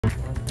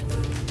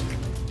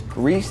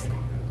Charise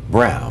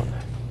Brown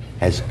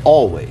has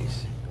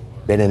always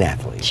been an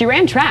athlete. She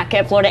ran track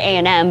at Florida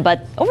A&M,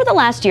 but over the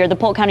last year, the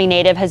Polk County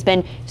native has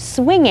been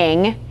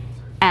swinging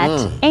at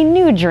a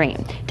new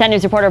dream. 10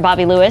 News reporter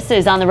Bobby Lewis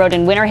is on the road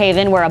in Winter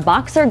Haven, where a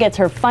boxer gets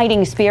her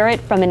fighting spirit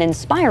from an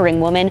inspiring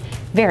woman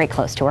very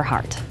close to her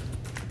heart.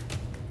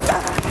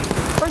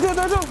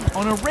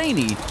 On a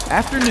rainy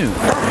afternoon,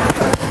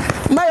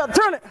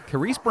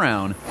 Charise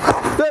Brown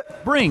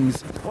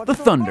brings the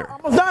thunder.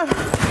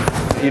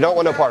 You don't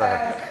want no part of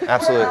her.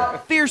 Absolutely.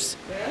 Fierce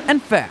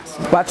and fast.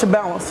 Watch your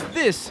balance.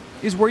 This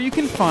is where you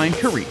can find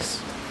Charise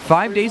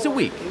 5 days a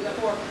week,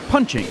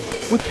 punching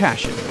with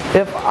passion.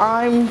 If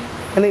I'm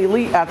an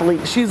elite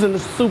athlete, she's a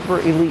super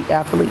elite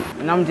athlete.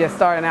 And I'm just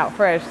starting out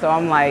fresh, so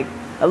I'm like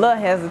a little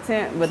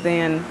hesitant, but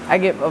then I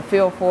get a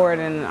feel for it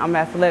and I'm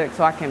athletic,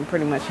 so I can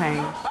pretty much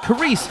hang.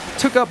 Charise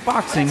took up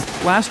boxing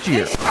last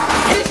year.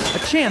 A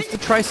chance to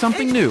try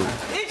something new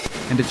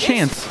and a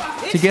chance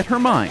to get her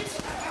mind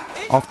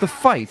off the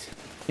fight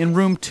in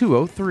room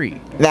 203.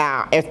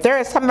 Now, if there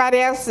is somebody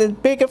else that's a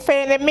bigger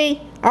fan than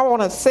me, I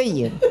want to see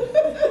you.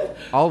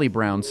 Ollie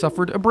Brown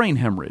suffered a brain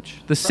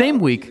hemorrhage the same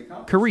week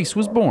Charise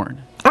was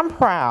born. I'm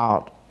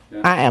proud.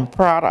 I am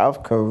proud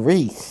of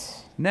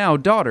Charise. Now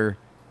daughter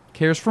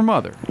cares for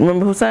mother,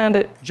 Remember who signed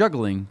it?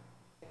 juggling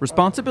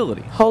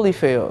responsibility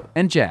Holyfield.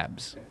 and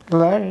jabs.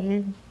 Love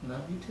you.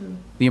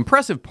 The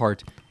impressive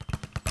part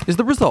is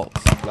the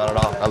results. Not at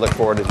all. I look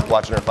forward to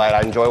watching her fight.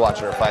 I enjoy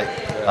watching her fight.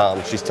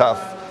 She's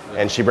tough,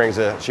 and she brings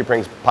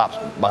pops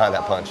behind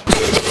that punch.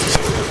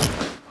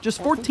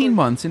 Just 14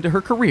 months into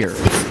her career,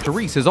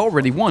 Charise has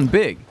already won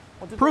big,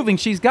 proving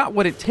she's got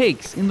what it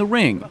takes in the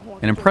ring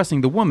and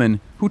impressing the woman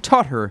who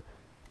taught her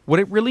what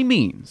it really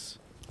means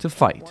to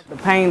fight. The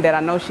pain that I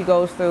know she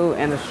goes through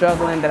and the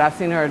struggling that I've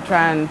seen her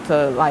trying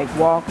to like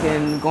walk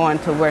and going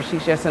to where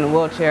she's just in a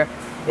wheelchair,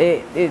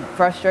 it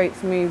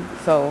frustrates me.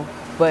 So,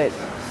 but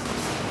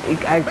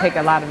I take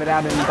a lot of it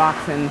out in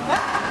boxing.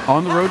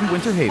 On the road in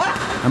Winter Haven,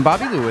 I'm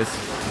Bobby Lewis,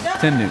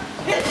 10 News.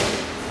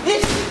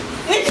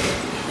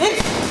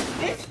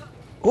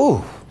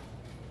 Ooh,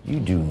 you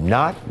do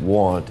not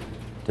want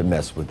to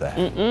mess with that.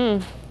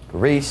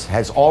 Charise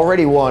has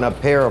already won a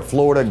pair of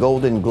Florida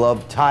Golden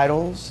Glove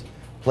titles,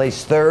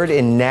 placed third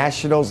in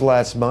nationals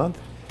last month,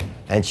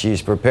 and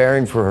she's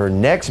preparing for her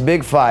next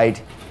big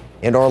fight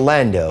in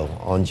Orlando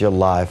on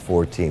July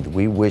 14th.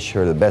 We wish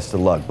her the best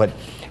of luck. But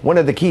one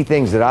of the key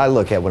things that I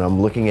look at when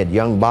I'm looking at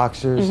young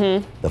boxers,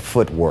 the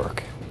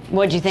footwork.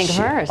 What'd you think of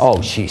hers?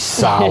 Oh, she's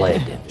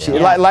solid.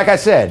 Like I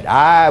said,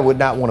 I would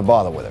not want to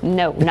bother with her.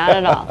 No, not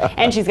at all.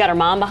 And she's got her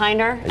mom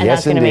behind her, and Yes,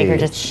 that's going to make her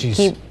indeed. just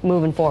keep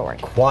moving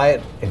forward.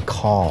 Quiet and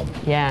calm.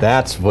 Yeah.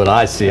 That's what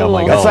I see. I'm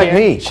like, That's oh, like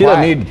me. she doesn't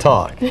quiet. need to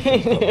talk.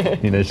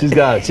 You know,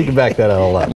 she can back that all up.